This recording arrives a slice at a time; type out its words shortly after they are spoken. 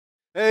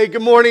Hey,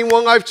 good morning,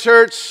 One Life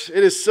Church.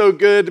 It is so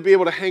good to be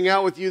able to hang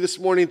out with you this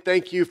morning.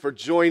 Thank you for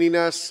joining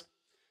us.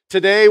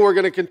 Today, we're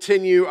going to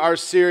continue our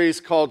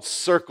series called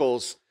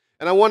Circles.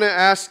 And I want to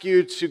ask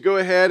you to go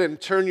ahead and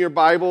turn your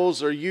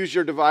Bibles or use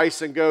your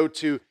device and go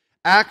to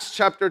Acts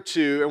chapter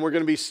 2. And we're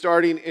going to be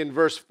starting in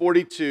verse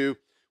 42.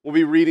 We'll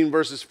be reading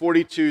verses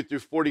 42 through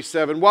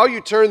 47. While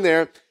you turn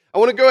there, I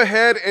want to go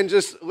ahead and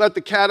just let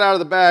the cat out of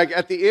the bag.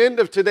 At the end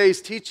of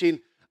today's teaching,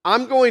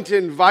 I'm going to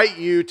invite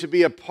you to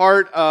be a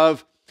part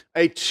of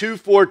a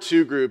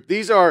 242 group.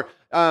 These are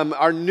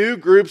our new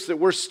groups that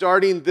we're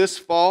starting this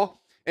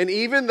fall. And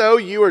even though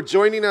you are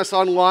joining us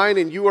online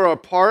and you are a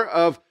part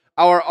of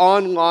our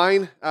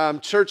online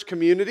church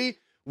community,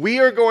 we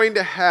are going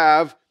to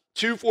have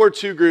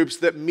 242 groups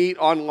that meet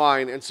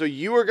online. And so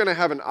you are going to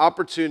have an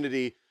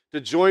opportunity to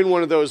join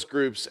one of those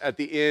groups at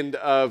the end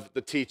of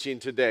the teaching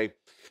today.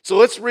 So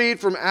let's read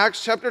from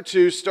Acts chapter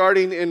 2,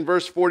 starting in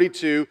verse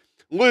 42.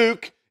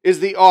 Luke is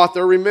the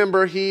author.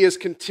 Remember, he is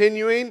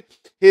continuing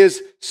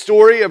his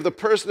story of the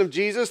person of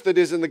Jesus that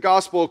is in the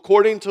gospel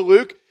according to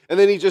Luke. And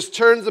then he just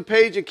turns the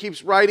page and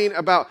keeps writing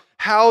about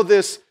how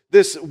this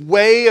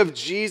way of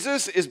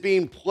Jesus is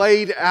being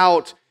played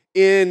out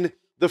in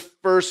the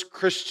first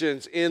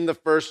Christians, in the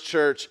first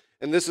church.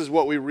 And this is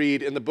what we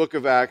read in the book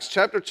of Acts.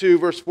 Chapter 2,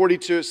 verse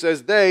 42, it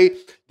says,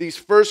 these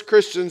first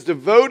Christians,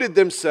 devoted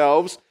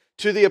themselves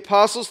to the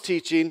apostles'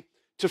 teaching,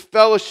 to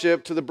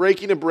fellowship, to the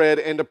breaking of bread,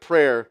 and to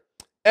prayer.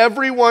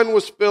 Everyone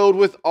was filled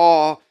with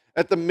awe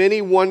at the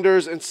many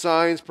wonders and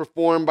signs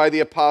performed by the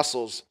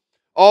apostles.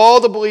 All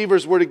the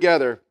believers were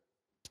together,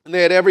 and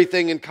they had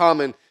everything in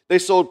common. They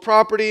sold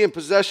property and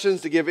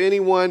possessions to give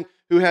anyone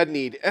who had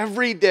need.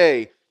 Every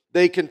day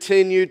they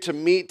continued to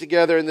meet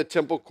together in the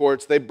temple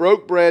courts. They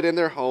broke bread in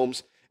their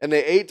homes, and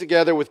they ate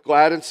together with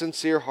glad and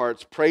sincere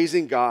hearts,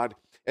 praising God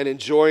and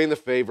enjoying the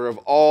favor of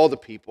all the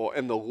people.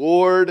 And the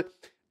Lord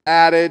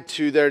added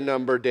to their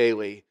number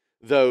daily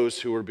those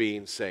who were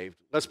being saved.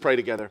 Let's pray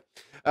together.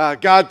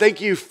 God,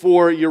 thank you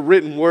for your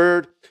written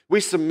word.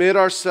 We submit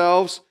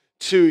ourselves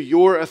to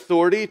your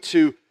authority,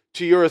 to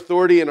your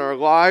authority in our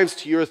lives,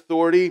 to your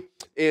authority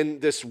in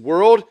this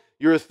world,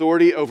 your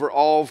authority over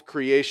all of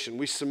creation.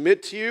 We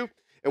submit to you,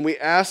 and we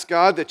ask,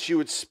 God, that you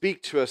would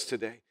speak to us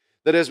today,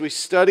 that as we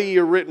study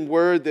your written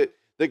word,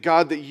 that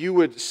God, that you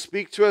would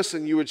speak to us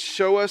and you would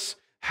show us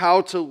how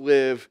to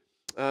live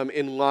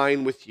in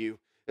line with you.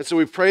 And so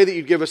we pray that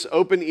you'd give us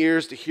open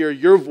ears to hear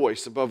your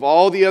voice above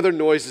all the other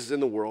noises in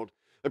the world.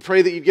 I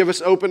pray that you'd give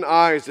us open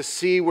eyes to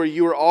see where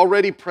you are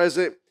already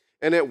present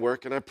and at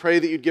work. And I pray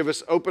that you'd give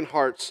us open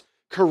hearts,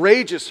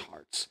 courageous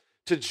hearts,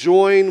 to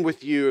join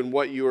with you in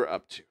what you are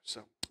up to.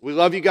 So we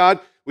love you, God.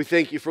 We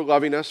thank you for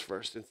loving us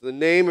first. It's in the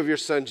name of your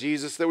Son,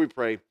 Jesus, that we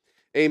pray.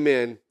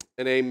 Amen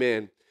and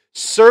amen.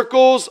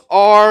 Circles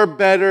are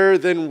better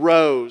than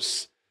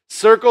rows.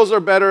 Circles are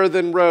better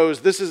than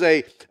rows. This is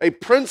a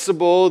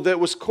principle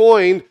that was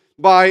coined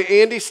by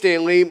Andy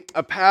Stanley,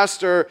 a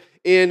pastor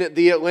in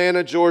the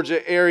Atlanta,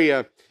 Georgia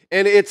area.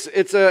 And it's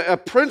a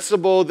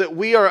principle that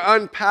we are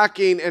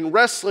unpacking and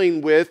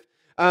wrestling with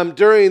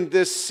during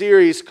this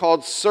series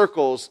called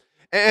Circles.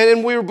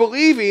 And we're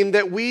believing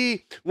that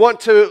we want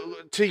to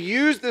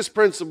use this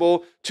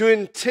principle to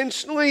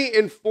intentionally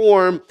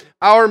inform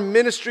our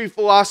ministry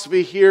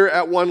philosophy here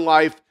at One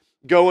Life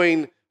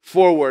going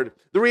forward.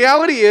 The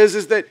reality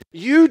is that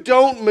you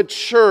don't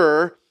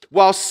mature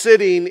while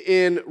sitting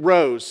in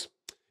rows.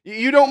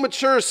 You don't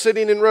mature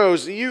sitting in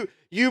rows. You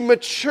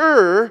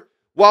mature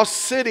while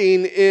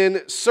sitting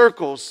in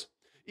circles.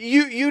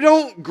 You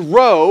don't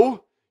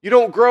grow. You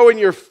don't grow in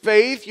your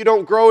faith. You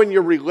don't grow in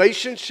your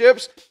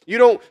relationships. You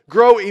don't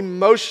grow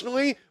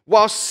emotionally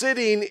while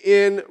sitting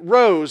in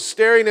rows,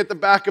 staring at the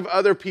back of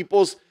other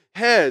people's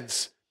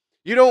heads.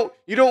 You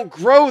don't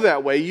grow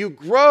that way. You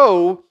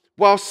grow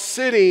while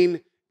sitting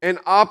and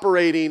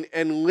operating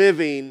and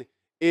living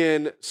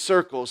in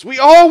circles. We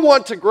all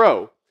want to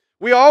grow.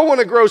 We all want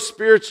to grow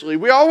spiritually.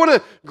 We all want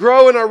to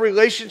grow in our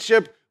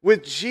relationship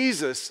with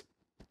Jesus.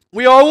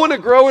 We all want to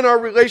grow in our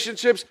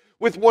relationships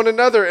with one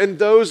another and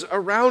those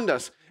around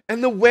us.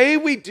 And the way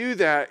we do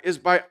that is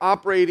by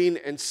operating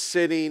and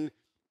sitting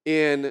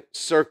in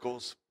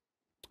circles.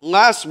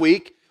 Last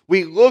week,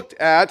 we looked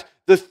at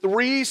the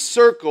 3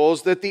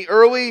 circles that the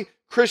early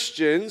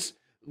Christians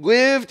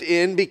lived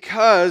in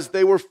because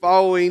they were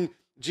following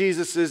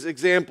Jesus'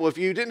 example. If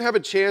you didn't have a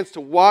chance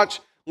to watch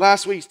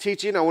last week's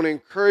teaching, I want to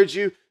encourage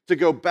you to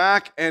go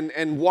back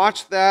and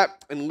watch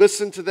that and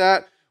listen to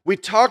that. We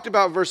talked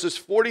about verses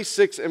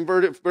 46 and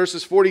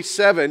verses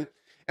 47,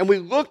 and we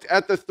looked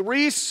at the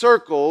 3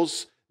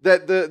 circles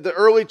that the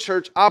early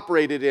church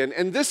operated in.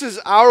 And this is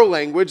our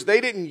language.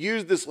 They didn't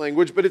use this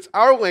language, but it's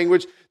our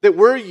language that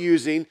we're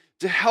using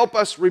to help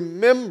us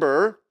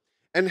remember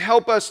and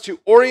help us to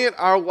orient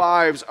our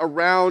lives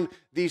around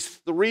these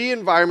 3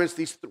 environments,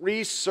 these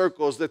 3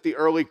 circles that the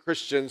early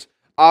Christians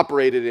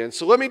operated in.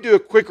 So let me do a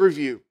quick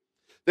review.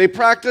 They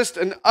practiced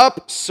an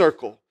up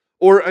circle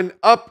or an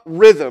up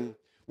rhythm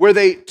where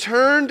they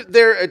turned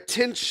their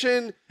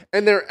attention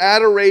and their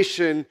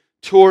adoration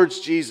towards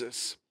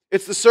Jesus.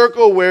 It's the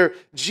circle where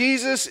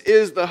Jesus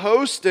is the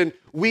host and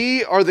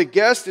we are the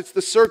guest. It's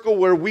the circle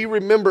where we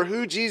remember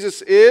who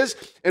Jesus is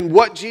and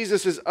what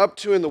Jesus is up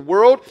to in the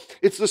world.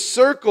 It's the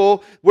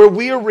circle where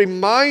we are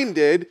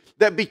reminded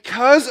that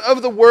because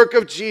of the work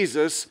of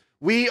Jesus,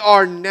 we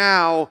are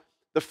now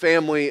the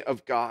family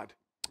of God.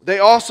 They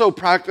also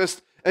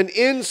practiced an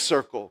in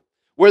circle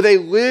where they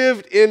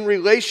lived in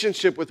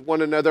relationship with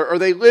one another, or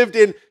they lived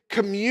in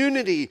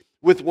community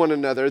with one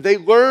another. They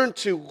learned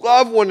to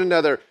love one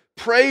another,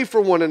 pray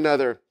for one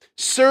another,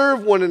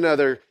 serve one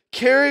another,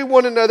 carry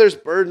one another's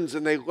burdens,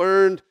 and they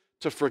learned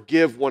to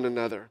forgive one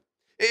another.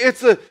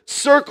 It's a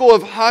circle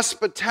of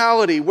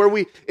hospitality where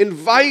we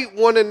invite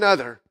one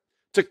another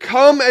to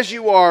come as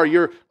you are,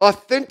 your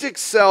authentic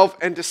self,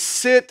 and to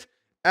sit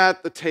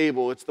at the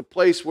table. It's the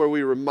place where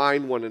we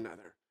remind one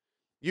another,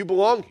 you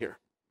belong here.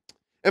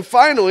 And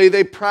finally,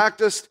 they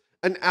practiced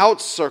an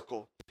out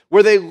circle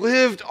where they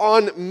lived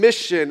on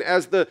mission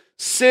as the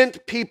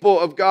sent people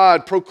of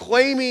God,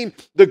 proclaiming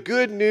the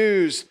good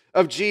news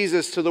of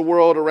Jesus to the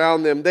world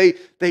around them. They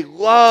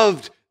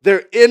loved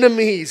their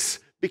enemies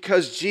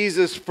because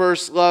Jesus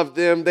first loved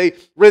them. They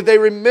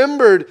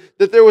remembered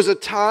that there was a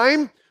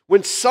time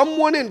when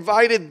someone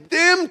invited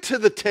them to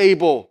the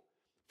table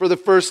for the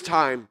first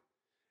time.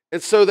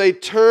 And so they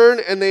turn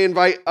and they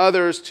invite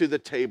others to the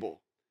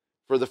table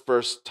for the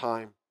first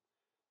time.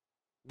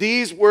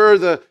 These were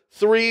the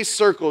three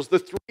circles, the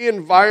three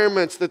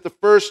environments that the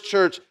first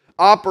church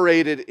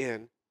operated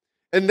in.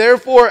 And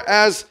therefore,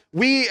 as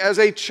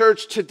a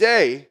church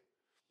today,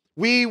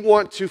 we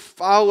want to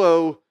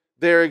follow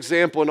their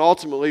example, and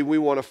ultimately we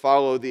want to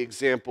follow the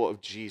example of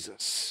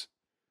Jesus.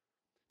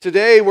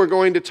 Today we're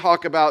going to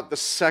talk about the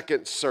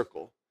second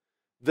circle,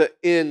 the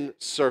in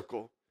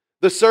circle.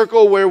 The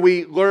circle where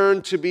we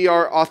learn to be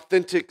our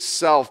authentic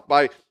self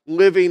by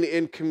living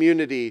in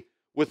community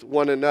with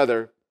one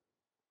another.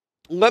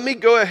 Let me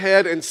go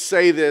ahead and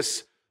say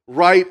this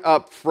right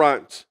up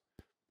front.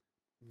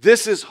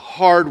 This is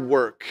hard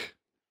work.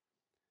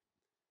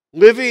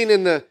 Living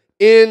in the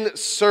in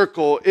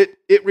circle,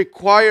 it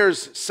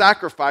requires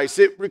sacrifice.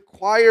 It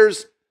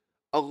requires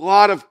a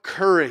lot of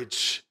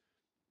courage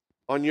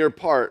on your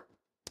part.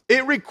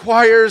 It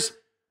requires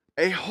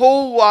a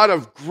whole lot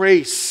of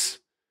grace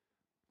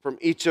from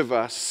each of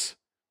us.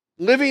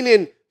 Living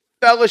in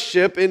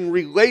fellowship, in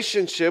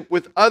relationship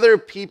with other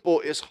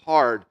people is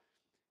hard.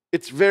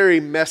 It's very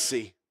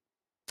messy.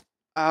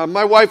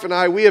 My wife and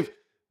I, we have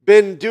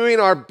been doing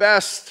our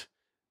best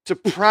to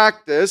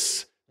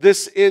practice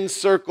this in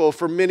circle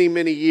for many,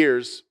 many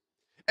years.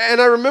 And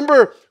I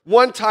remember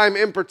one time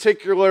in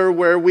particular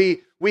where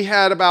we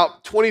had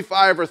about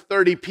 25 or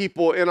 30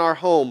 people in our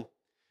home.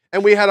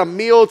 And we had a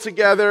meal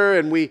together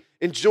and we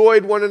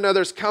enjoyed one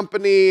another's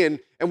company and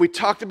we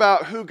talked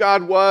about who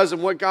God was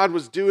and what God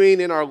was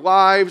doing in our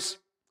lives.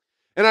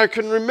 And I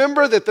can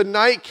remember that the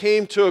night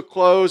came to a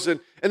close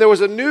and there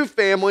was a new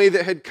family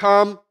that had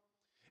come,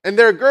 and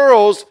their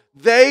girls,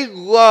 they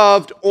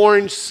loved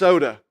orange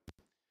soda.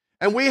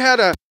 And we had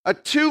a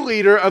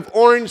 2-liter of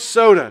orange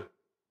soda.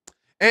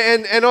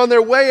 And on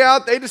their way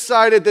out, they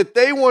decided that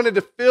they wanted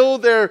to fill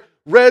their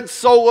red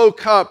Solo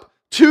cup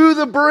to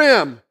the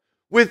brim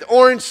with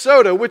orange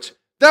soda, which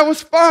that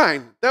was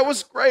fine. That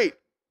was great.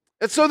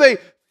 And so they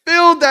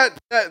filled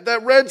that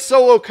red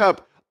Solo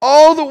cup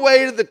all the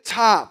way to the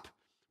top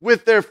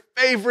with their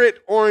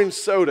favorite orange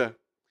soda.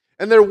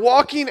 And they're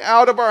walking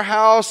out of our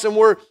house and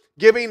we're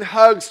giving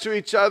hugs to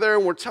each other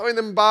and we're telling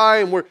them bye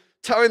and we're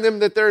telling them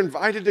that they're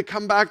invited to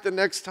come back the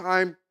next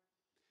time.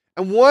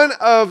 And one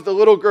of the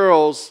little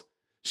girls,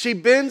 she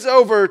bends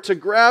over to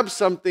grab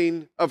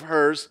something of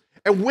hers,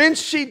 and when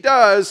she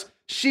does,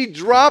 she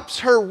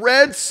drops her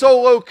red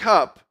Solo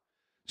cup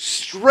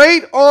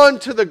straight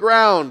onto the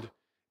ground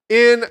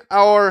in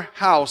our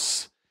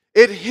house.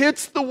 It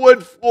hits the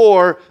wood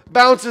floor,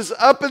 bounces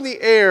up in the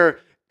air,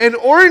 and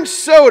orange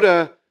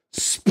soda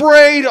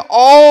sprayed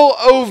all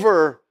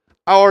over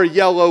our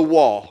yellow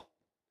wall.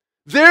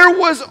 There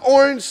was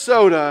orange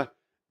soda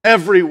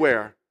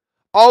everywhere.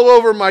 All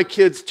over my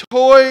kids'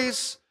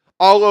 toys,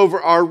 all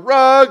over our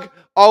rug,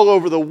 all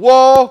over the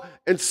wall,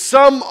 and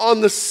some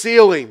on the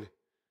ceiling.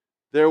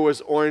 There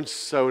was orange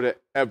soda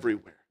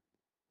everywhere.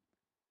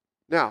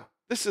 Now,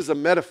 this is a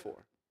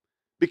metaphor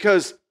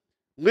because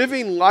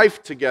living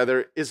life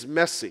together is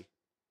messy.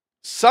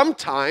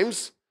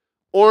 Sometimes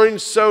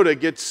orange soda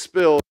gets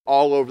spilled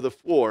all over the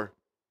floor.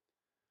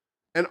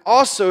 And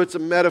also it's a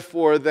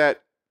metaphor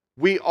that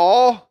we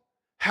all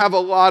have a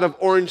lot of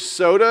orange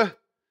soda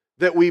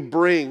that we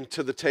bring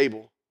to the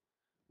table.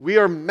 We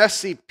are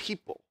messy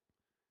people.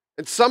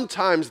 And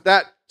sometimes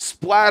that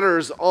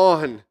splatters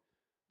on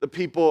the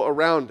people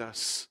around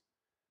us.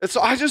 And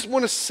so I just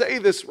want to say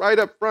this right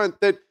up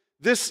front, that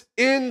this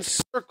in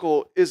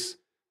circle is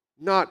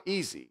not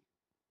easy.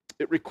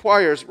 It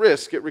requires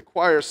risk, it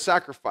requires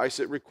sacrifice,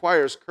 it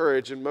requires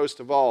courage, and most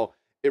of all,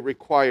 it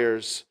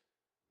requires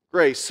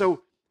grace.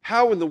 So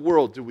how in the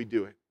world do we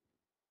do it?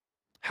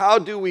 How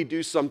do we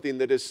do something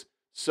that is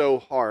so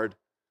hard?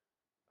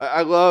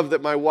 I love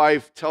that my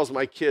wife tells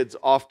my kids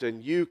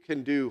often, you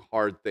can do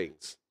hard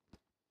things.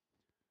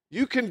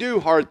 You can do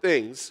hard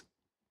things.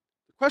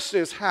 The question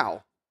is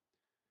how?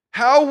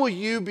 How will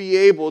you be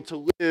able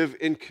to live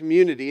in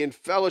community, in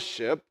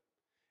fellowship,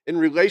 in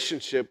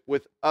relationship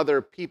with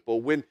other people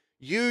when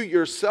you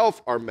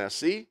yourself are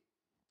messy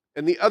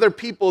and the other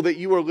people that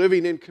you are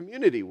living in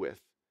community with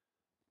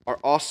are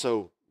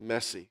also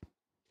messy?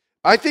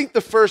 I think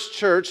the first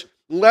church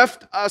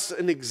left us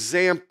an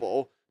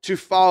example to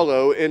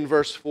follow in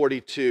verse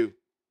 42.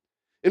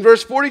 In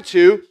verse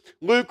 42,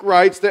 Luke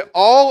writes that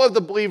all of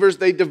the believers,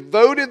 they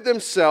devoted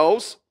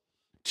themselves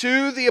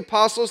to the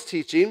apostles'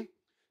 teaching,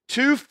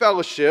 to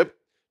fellowship,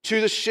 to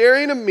the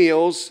sharing of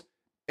meals,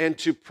 and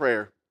to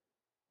prayer.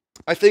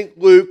 I think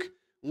Luke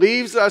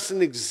leaves us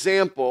an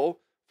example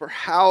for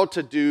how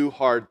to do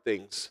hard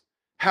things,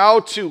 how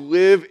to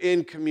live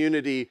in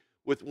community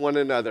with one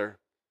another,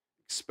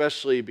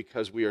 especially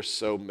because we are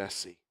so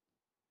messy.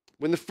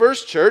 When the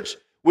first church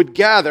would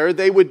gather,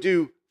 they would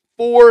do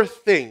 4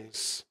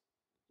 things.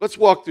 Let's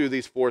walk through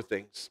these 4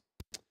 things.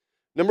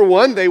 Number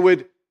 1, they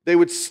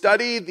would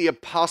study the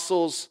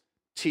apostles'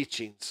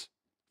 teachings.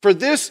 For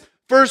this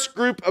first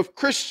group of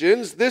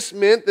Christians, this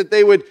meant that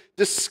they would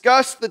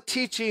discuss the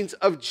teachings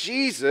of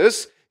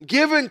Jesus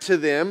given to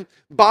them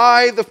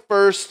by the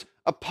first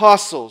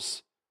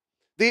apostles.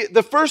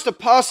 The first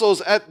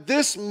apostles at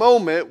this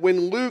moment,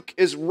 when Luke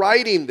is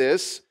writing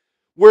this,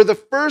 were the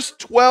first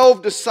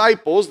 12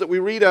 disciples that we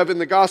read of in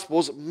the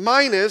Gospels,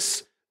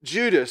 minus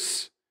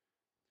Judas.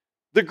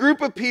 The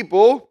group of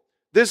people,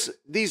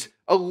 these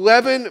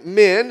 11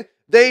 men,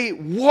 they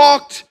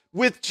walked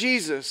with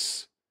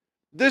Jesus.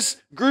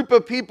 This group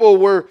of people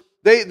were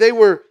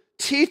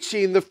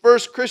teaching the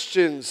first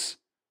Christians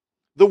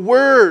the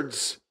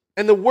words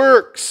and the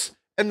works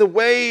and the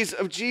ways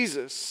of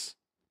Jesus.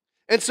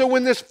 And so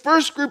when this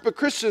first group of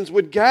Christians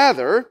would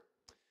gather,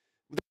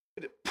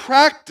 they would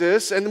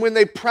practice, and when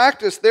they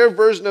practiced their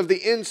version of the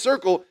inner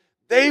circle,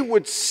 they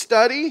would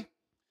study,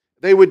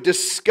 they would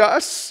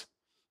discuss,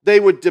 they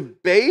would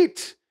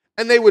debate,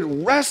 and they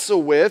would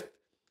wrestle with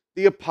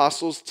the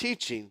apostles'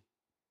 teaching.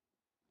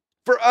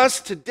 For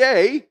us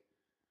today,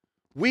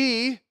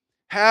 we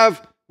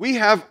have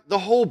the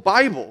whole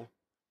Bible.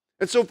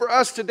 And so for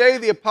us today,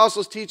 the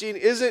apostles' teaching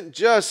isn't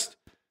just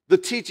the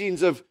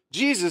teachings of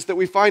Jesus that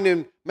we find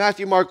in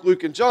Matthew, Mark,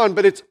 Luke, and John,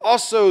 but it's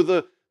also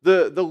the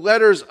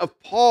letters of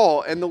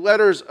Paul and the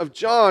letters of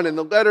John and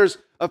the letters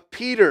of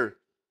Peter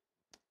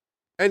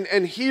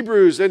and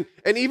Hebrews and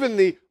even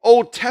the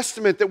Old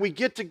Testament, that we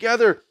get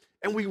together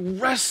and we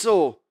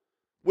wrestle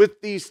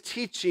with these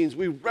teachings.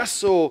 We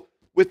wrestle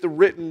with the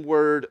written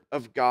word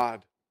of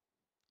God.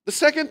 The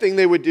second thing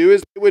they would do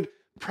is they would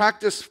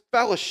practice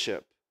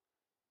fellowship.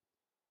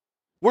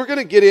 We're going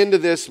to get into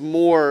this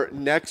more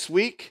next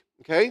week,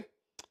 okay?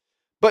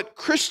 But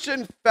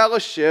Christian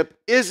fellowship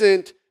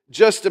isn't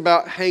just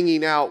about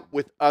hanging out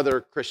with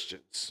other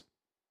Christians.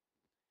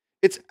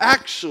 It's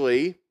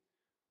actually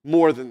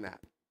more than that.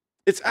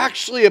 It's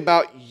actually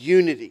about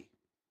unity.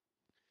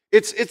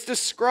 It's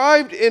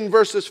described in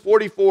verses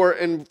 44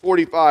 and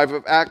 45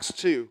 of Acts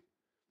 2,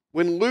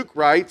 when Luke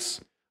writes,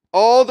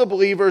 all the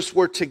believers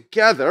were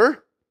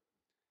together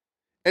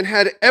and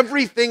had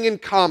everything in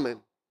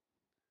common.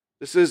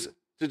 This is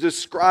to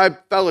describe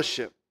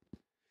fellowship.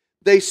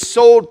 They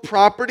sold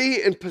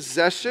property and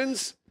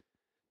possessions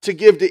to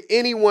give to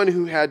anyone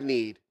who had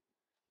need.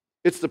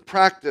 It's the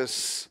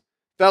practice.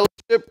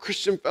 Fellowship,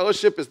 Christian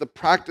fellowship, is the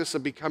practice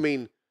of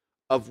becoming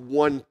of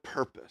one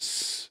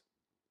purpose.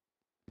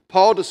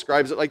 Paul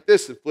describes it like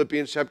this in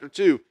Philippians chapter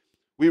 2.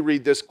 We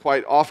read this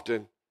quite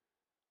often.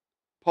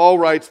 Paul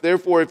writes,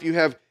 therefore, if you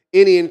have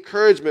any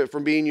encouragement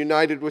from being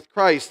united with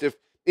Christ, if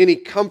any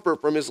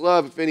comfort from his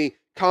love, if any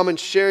common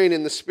sharing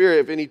in the Spirit,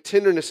 if any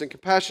tenderness and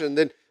compassion,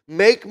 then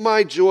make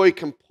my joy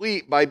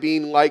complete by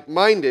being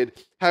like-minded,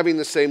 having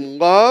the same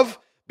love,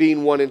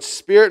 being one in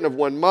spirit and of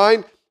one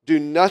mind. Do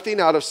nothing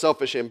out of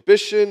selfish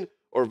ambition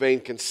or vain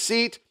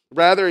conceit.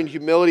 Rather, in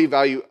humility,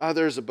 value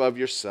others above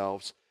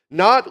yourselves,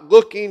 not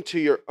looking to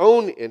your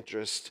own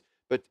interest,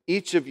 but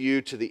each of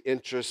you to the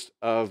interest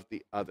of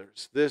the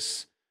others.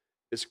 This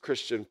is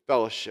Christian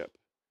fellowship.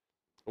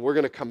 And we're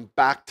going to come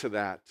back to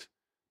that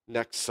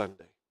next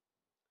Sunday.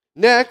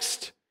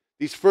 Next,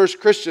 these first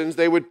Christians,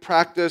 they would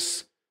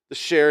practice the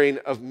sharing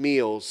of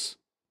meals.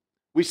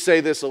 We say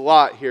this a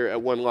lot here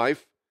at One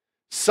Life.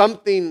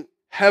 Something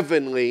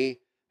heavenly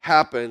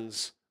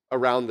happens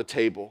around the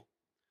table.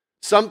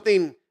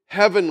 Something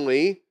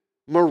heavenly,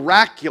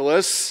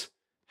 miraculous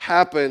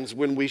happens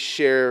when we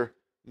share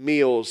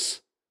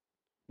meals.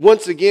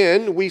 Once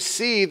again, we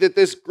see that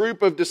this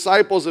group of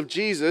disciples of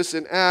Jesus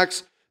in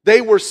Acts,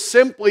 they were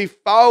simply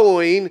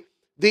following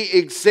the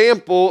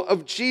example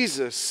of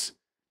Jesus.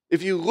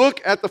 If you look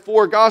at the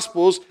 4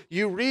 Gospels,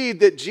 you read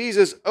that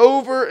Jesus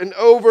over and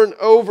over and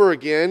over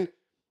again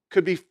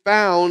could be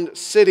found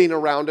sitting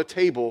around a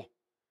table,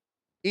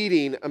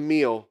 eating a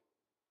meal.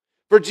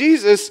 For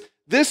Jesus,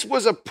 this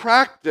was a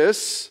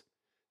practice,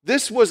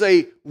 this was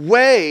a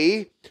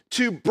way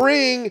to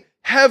bring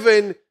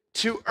heaven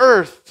to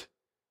earth.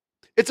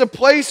 It's a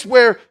place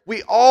where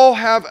we all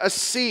have a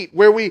seat,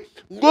 where we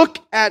look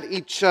at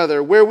each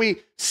other, where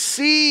we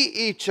see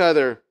each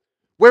other,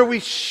 where we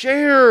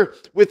share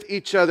with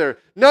each other.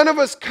 None of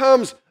us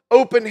comes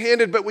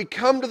open-handed, but we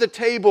come to the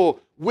table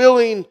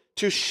willing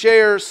to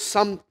share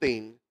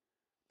something.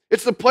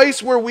 It's the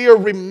place where we are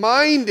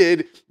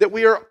reminded that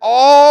we are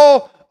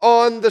all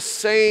on the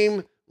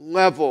same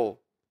level.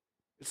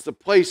 It's the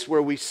place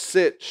where we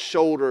sit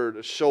shoulder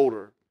to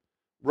shoulder,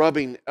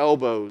 rubbing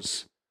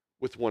elbows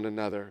with one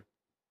another.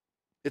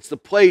 It's the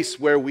place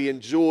where we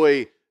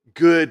enjoy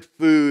good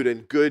food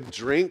and good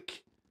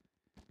drink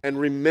and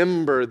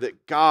remember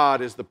that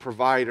God is the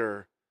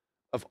provider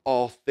of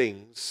all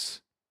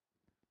things.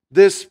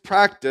 This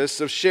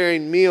practice of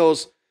sharing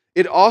meals,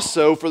 it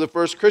also, for the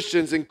first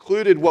Christians,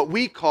 included what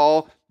we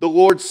call the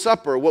Lord's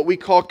Supper, what we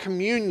call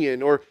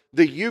communion or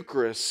the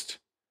Eucharist.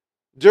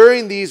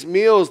 During these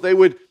meals, they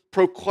would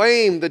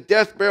proclaim the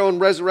death, burial,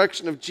 and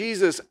resurrection of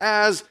Jesus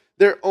as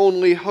their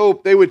only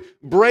hope. They would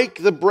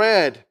break the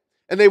bread,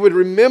 and they would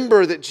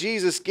remember that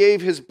Jesus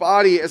gave his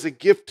body as a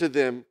gift to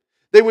them.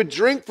 They would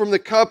drink from the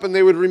cup, and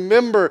they would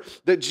remember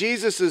that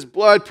Jesus'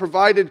 blood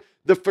provided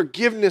the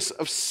forgiveness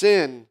of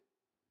sin.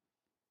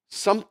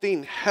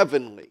 Something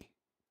heavenly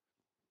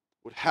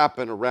would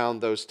happen around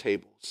those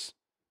tables.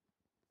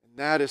 And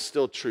that is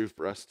still true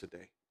for us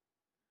today.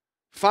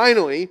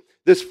 Finally,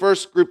 this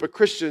first group of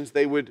Christians,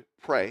 they would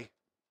pray.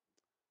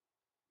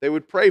 They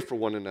would pray for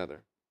one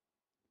another.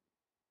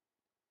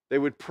 They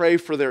would pray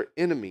for their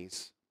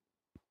enemies.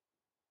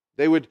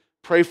 They would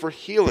pray for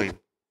healing.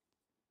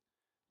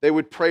 They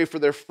would pray for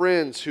their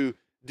friends who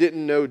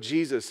didn't know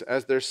Jesus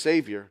as their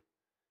Savior.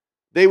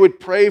 They would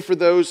pray for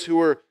those who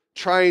were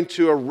trying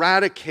to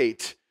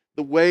eradicate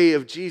the way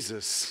of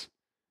Jesus.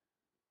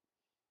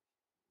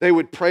 They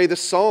would pray the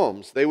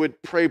Psalms. They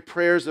would pray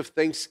prayers of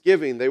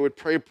thanksgiving. They would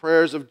pray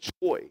prayers of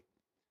joy.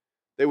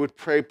 They would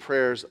pray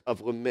prayers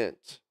of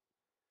lament.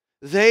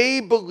 They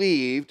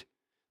believed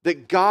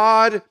that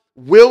God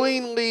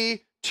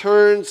willingly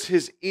turns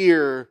his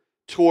ear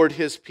toward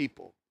his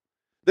people,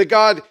 that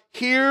God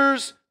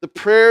hears the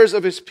prayers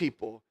of his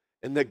people,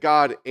 and that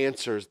God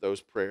answers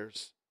those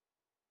prayers.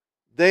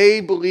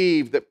 They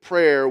believed that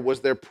prayer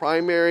was their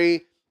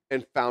primary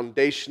and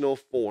foundational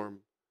form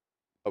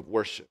of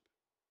worship.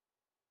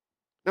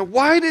 Now,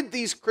 why did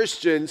these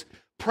Christians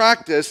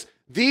practice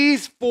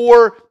these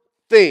four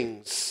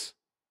things?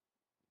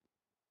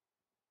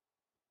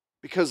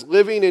 Because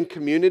living in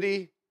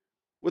community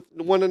with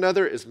one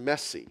another is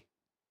messy.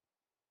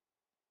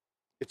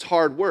 It's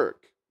hard work.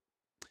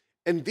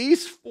 And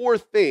these four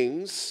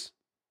things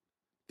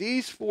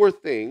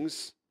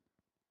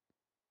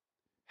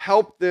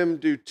help them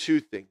do two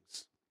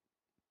things.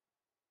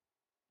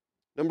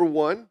 Number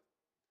one,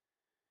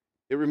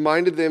 it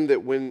reminded them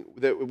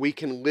that we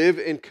can live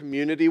in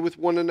community with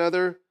one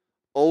another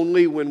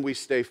only when we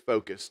stay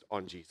focused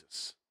on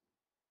Jesus.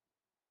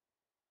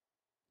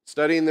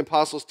 Studying the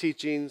apostles'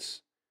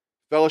 teachings,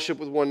 fellowship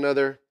with one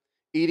another,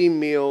 eating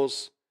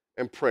meals,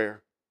 and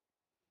prayer.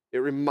 It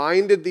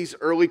reminded these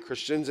early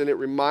Christians, and it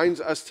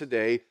reminds us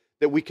today,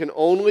 that we can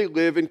only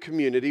live in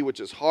community, which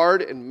is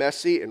hard and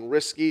messy and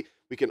risky.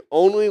 We can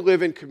only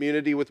live in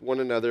community with one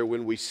another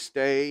when we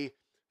stay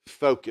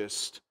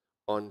focused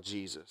on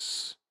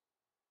Jesus.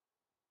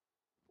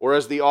 Or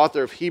as the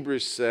author of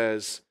Hebrews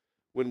says,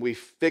 when we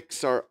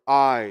fix our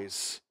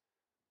eyes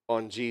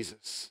on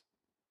Jesus.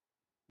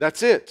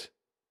 That's it.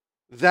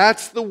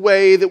 That's the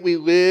way that we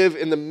live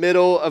in the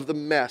middle of the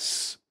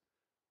mess.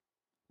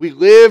 We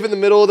live in the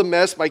middle of the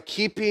mess by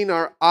keeping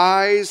our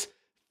eyes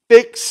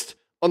fixed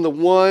on the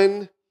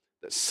one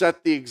that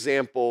set the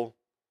example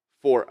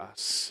for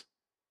us.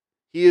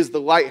 He is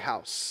the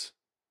lighthouse.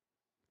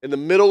 In the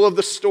middle of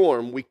the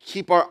storm, we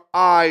keep our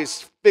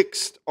eyes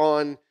fixed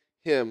on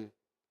him.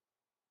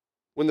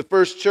 When the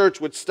first church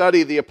would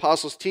study the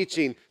apostles'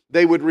 teaching,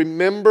 they would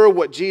remember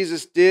what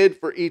Jesus did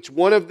for each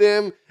one of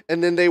them,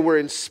 and then they were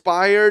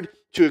inspired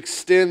to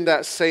extend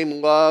that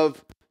same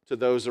love to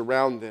those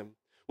around them.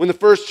 When the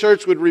first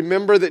church would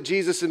remember that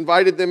Jesus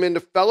invited them into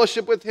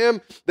fellowship with him,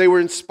 they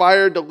were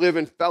inspired to live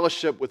in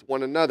fellowship with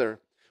one another.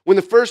 When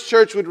the first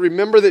church would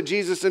remember that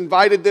Jesus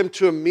invited them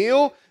to a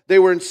meal, they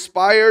were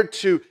inspired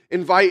to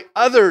invite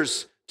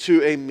others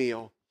to a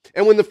meal.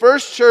 And when the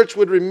first church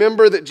would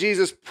remember that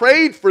Jesus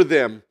prayed for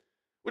them,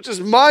 which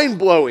is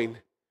mind-blowing,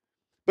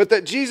 but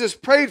that Jesus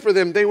prayed for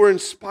them, they were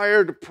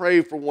inspired to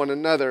pray for one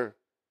another.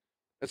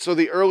 And so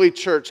the early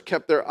church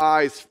kept their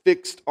eyes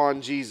fixed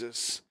on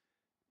Jesus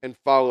and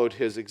followed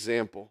his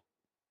example.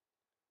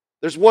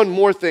 There's one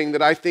more thing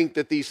that I think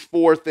that these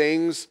four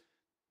things,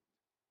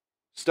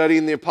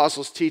 studying the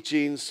apostles'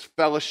 teachings,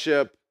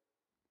 fellowship,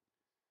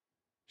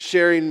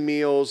 sharing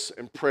meals,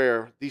 and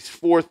prayer, these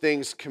four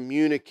things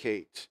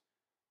communicate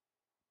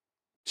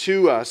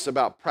to us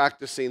about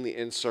practicing the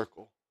inner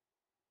circle.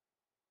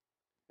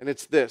 And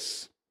it's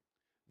this,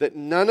 that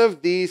none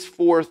of these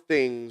four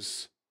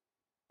things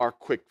are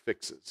quick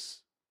fixes.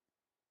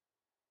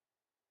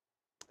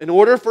 In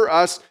order for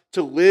us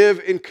to live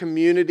in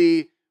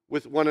community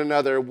with one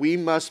another, we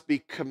must be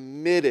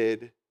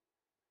committed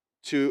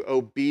to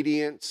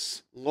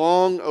obedience,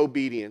 long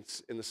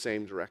obedience in the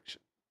same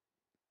direction.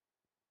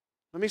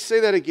 Let me say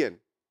that again.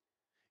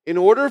 In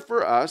order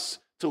for us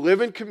to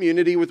live in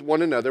community with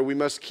one another, we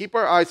must keep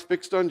our eyes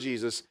fixed on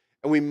Jesus,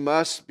 and we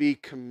must be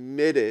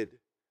committed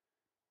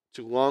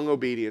to long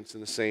obedience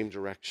in the same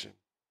direction.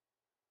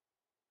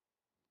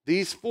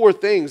 These four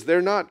things,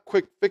 they're not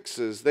quick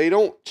fixes. They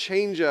don't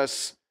change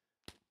us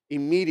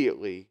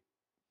immediately.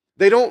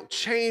 They don't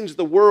change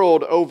the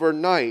world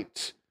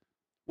overnight.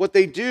 What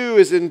they do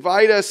is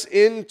invite us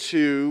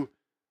into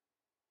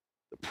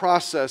the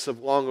process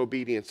of long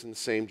obedience in the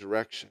same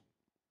direction.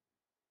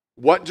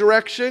 What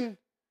direction?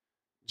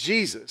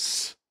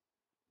 Jesus.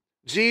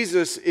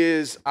 Jesus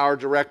is our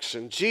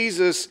direction.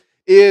 Jesus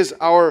is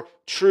our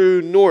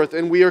true north,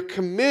 and we are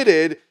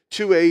committed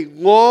to a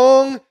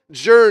long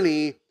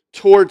journey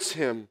towards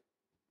Him.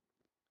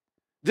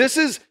 This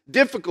is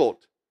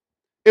difficult,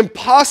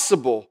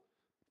 impossible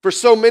for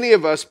so many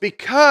of us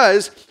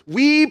because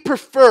we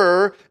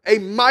prefer a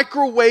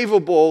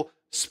microwavable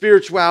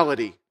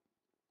spirituality.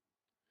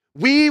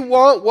 We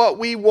want what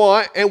we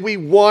want, and we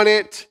want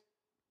it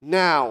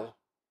now.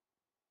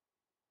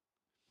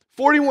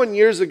 41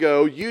 years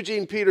ago,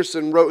 Eugene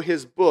Peterson wrote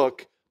his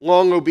book,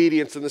 Long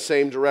Obedience in the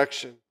Same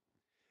Direction.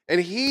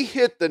 And he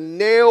hit the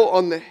nail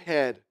on the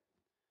head.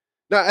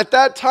 Now, at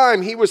that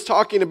time, he was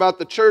talking about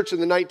the church in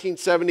the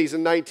 1970s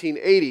and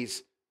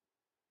 1980s.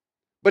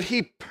 But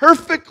he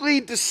perfectly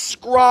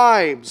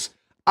describes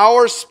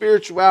our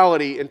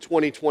spirituality in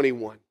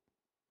 2021.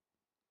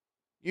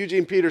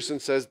 Eugene Peterson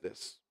says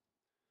this: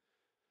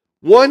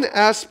 "One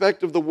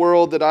aspect of the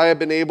world that I have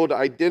been able to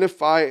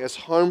identify as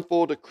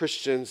harmful to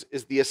Christians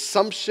is the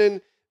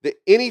assumption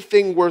that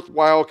anything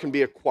worthwhile can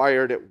be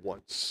acquired at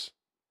once.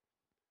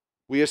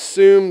 We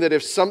assume that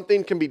if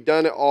something can be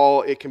done at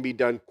all, it can be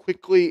done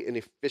quickly and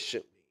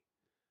efficiently.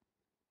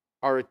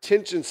 Our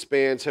attention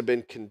spans have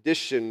been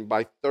conditioned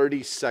by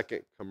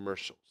 30-second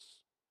commercials."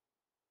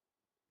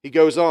 He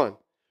goes on,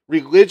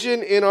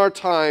 "Religion in our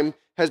time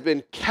has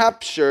been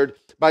captured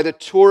by the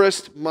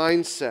tourist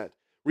mindset.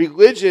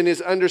 Religion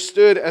is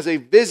understood as a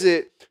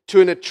visit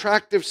to an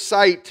attractive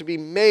site to be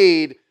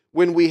made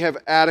when we have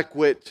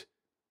adequate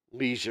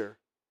leisure."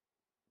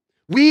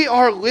 We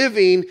are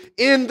living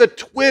in the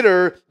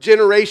Twitter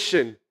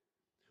generation.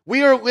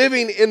 We are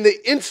living in the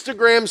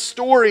Instagram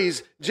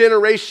stories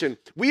generation.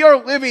 We are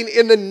living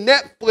in the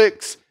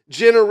Netflix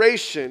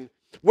generation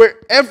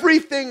where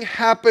everything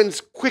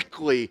happens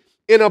quickly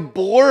in a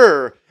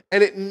blur,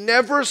 and it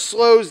never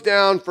slows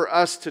down for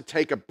us to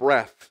take a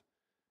breath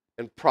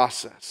and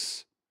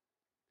process.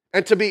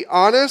 And to be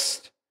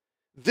honest,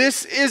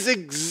 this is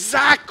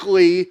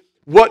exactly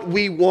what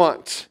we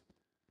want,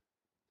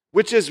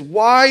 which is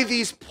why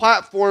these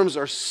platforms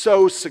are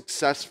so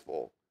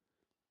successful.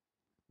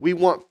 We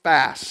want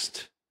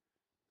fast.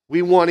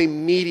 We want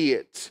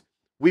immediate.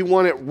 We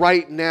want it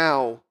right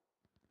now.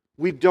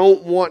 We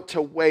don't want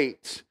to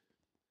wait.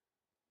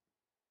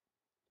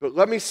 But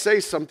let me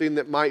say something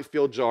that might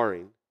feel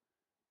jarring.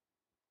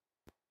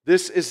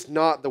 This is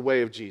not the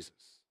way of Jesus.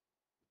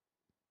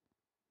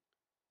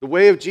 The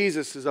way of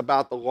Jesus is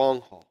about the long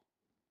haul.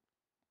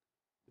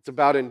 It's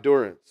about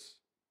endurance.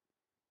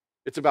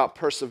 It's about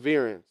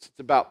perseverance. It's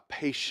about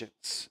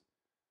patience.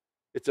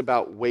 It's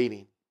about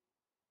waiting.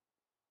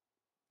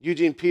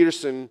 Eugene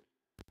Peterson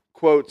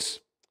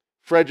quotes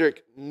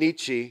Friedrich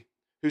Nietzsche,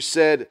 who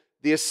said,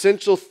 "The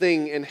essential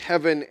thing in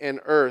heaven and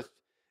earth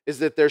is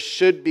that there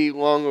should be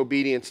long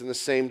obedience in the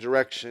same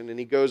direction." And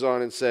he goes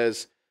on and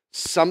says,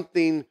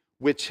 "Something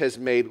which has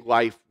made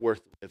life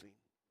worth living."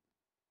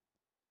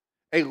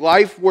 A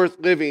life worth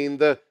living,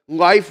 the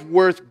life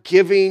worth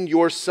giving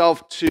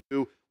yourself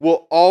to,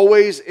 will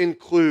always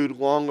include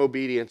long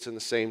obedience in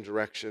the same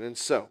direction. And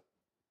so,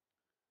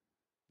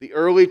 the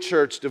early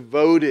church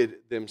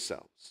devoted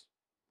themselves.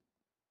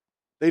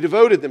 They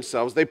devoted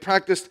themselves. They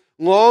practiced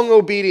long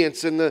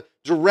obedience in the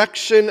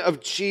direction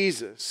of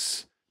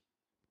Jesus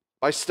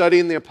by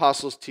studying the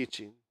apostles'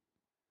 teaching,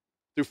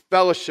 through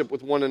fellowship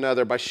with one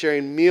another, by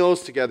sharing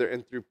meals together,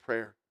 and through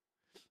prayer.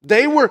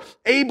 They were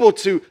able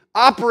to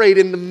operate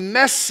in the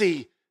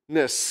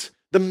messiness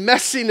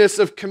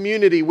of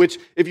community, which,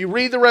 if you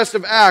read the rest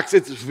of Acts,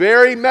 it's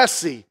very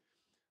messy.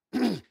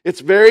 It's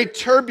very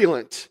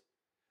turbulent.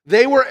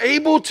 They were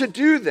able to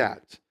do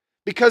that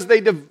because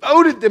they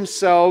devoted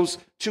themselves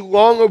to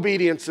long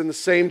obedience in the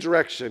same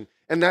direction,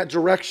 and that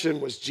direction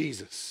was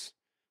Jesus.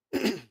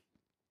 And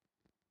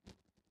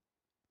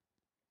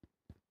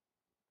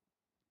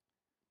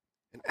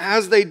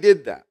as they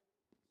did that,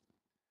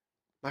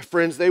 my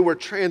friends, they were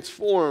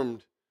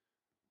transformed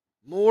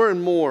more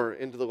and more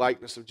into the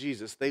likeness of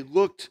Jesus. They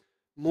looked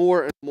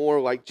more and more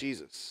like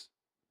Jesus.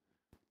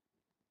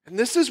 And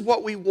this is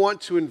what we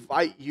want to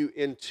invite you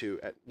into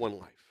at One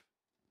Life.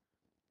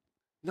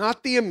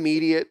 Not the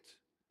immediate,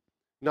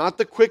 not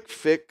the quick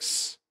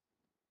fix,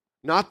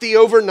 not the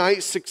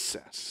overnight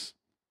success.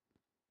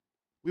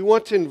 We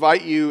want to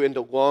invite you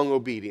into long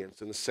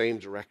obedience in the same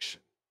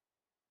direction.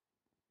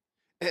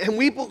 And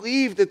we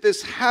believe that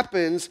this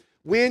happens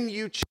when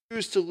you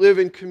choose to live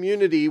in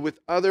community with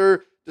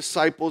other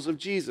disciples of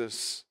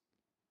Jesus.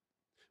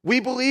 We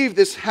believe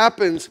this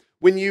happens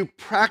when you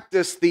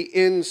practice the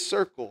in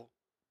circle,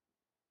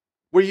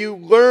 where you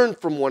learn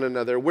from one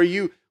another, where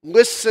you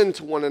listen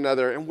to one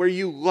another, and where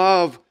you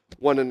love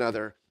one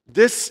another.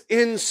 This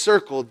in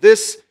circle,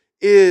 this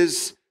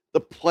is the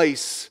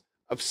place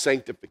of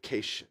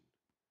sanctification,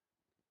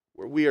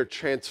 where we are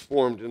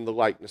transformed in the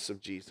likeness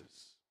of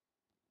Jesus.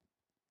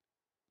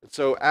 And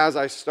so as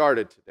I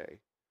started today,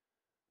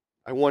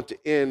 I want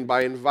to end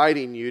by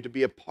inviting you to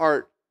be a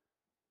part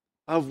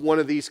of one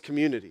of these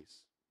communities.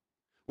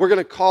 We're going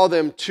to call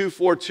them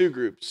 242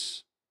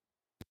 groups,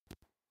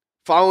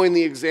 following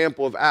the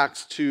example of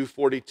Acts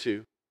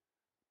 2:42.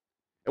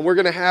 And we're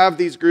going to have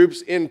these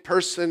groups in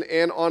person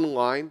and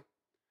online.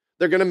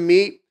 They're going to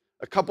meet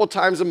a couple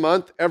times a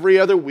month, every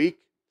other week.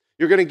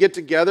 You're going to get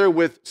together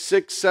with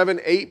 6, 7,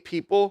 8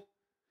 people.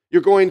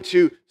 You're going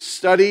to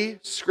study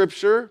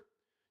Scripture.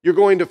 You're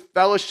going to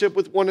fellowship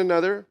with one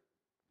another.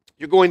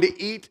 You're going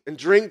to eat and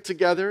drink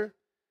together.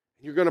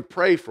 You're going to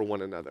pray for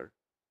one another,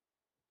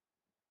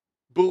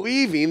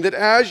 believing that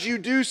as you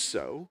do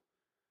so,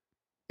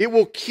 it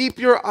will keep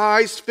your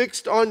eyes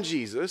fixed on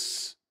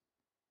Jesus,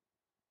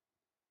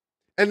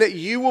 and that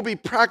you will be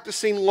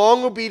practicing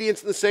long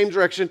obedience in the same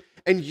direction,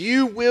 and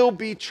you will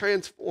be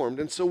transformed.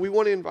 And so we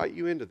want to invite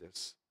you into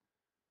this.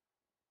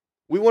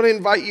 We want to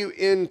invite you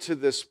into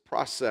this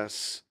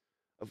process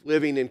of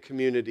living in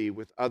community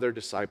with other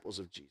disciples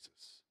of Jesus.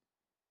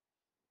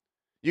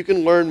 You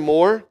can learn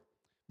more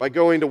by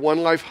going to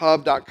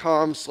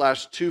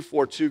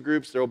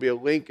onelifehub.com/242groups. There will be a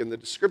link in the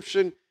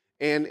description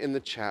and in the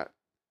chat.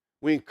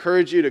 We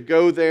encourage you to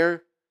go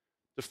there,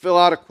 to fill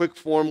out a quick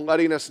form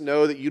letting us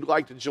know that you'd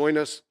like to join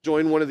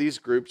one of these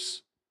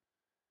groups.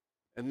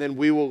 And then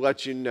we will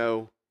let you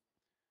know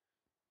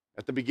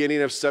at the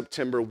beginning of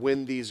September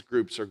when these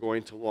groups are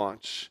going to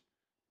launch.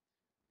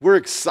 We're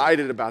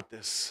excited about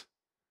this.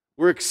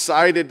 We're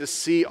excited to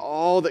see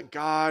all that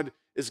God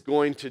is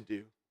going to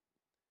do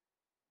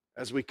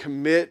as we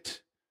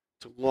commit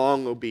to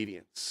long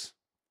obedience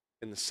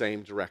in the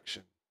same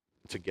direction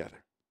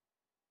together.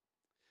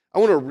 I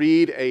want to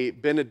read a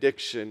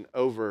benediction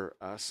over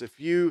us. If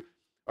you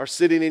are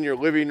sitting in your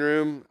living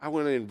room, I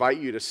want to invite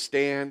you to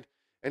stand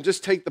and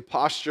just take the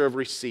posture of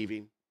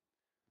receiving,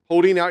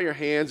 holding out your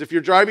hands. If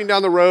you're driving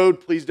down the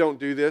road, please don't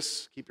do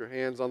this. Keep your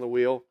hands on the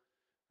wheel,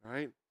 all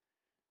right?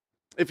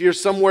 If you're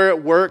somewhere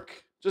at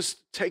work, just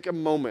take a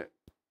moment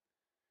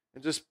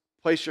and just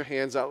place your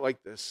hands out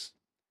like this.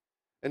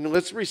 And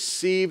let's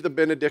receive the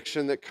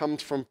benediction that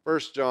comes from 1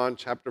 John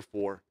chapter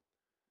 4,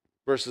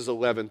 verses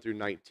 11 through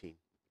 19.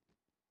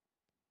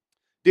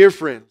 Dear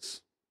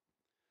friends,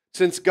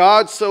 since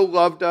God so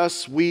loved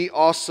us, we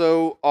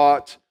also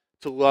ought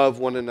to love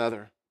one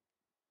another.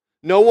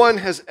 No one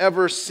has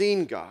ever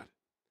seen God,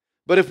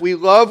 but if we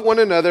love one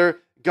another,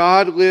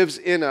 God lives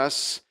in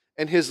us,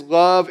 and His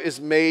love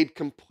is made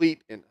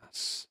complete in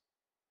us.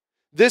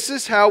 This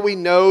is how we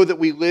know that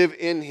we live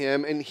in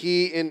Him and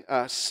He in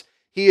us.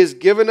 He has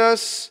given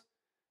us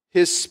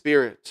His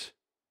Spirit.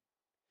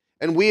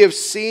 And we have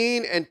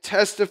seen and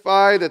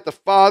testify that the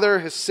Father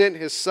has sent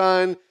His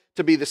Son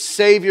to be the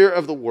Savior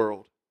of the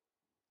world.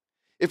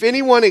 If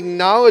anyone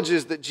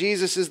acknowledges that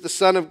Jesus is the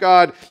Son of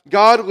God,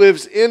 God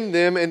lives in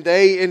them and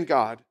they in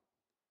God.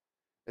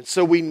 And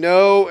so we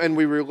know and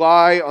we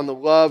rely on the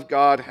love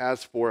God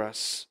has for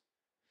us.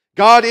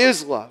 God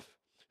is love.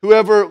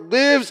 Whoever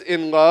lives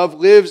in love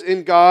lives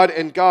in God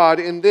and God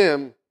in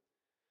them.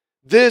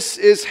 This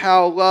is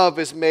how love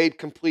is made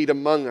complete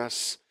among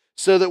us,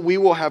 so that we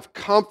will have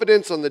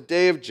confidence on the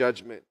day of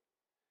judgment.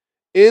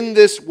 In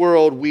this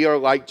world, we are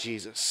like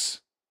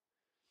Jesus.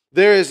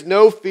 There is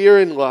no fear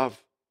in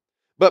love,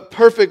 but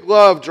perfect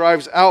love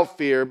drives out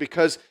fear,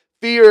 because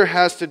fear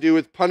has to do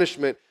with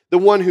punishment. The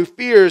one who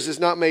fears is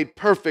not made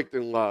perfect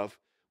in love.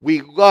 We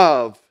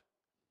love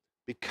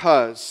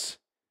because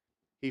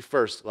He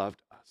first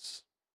loved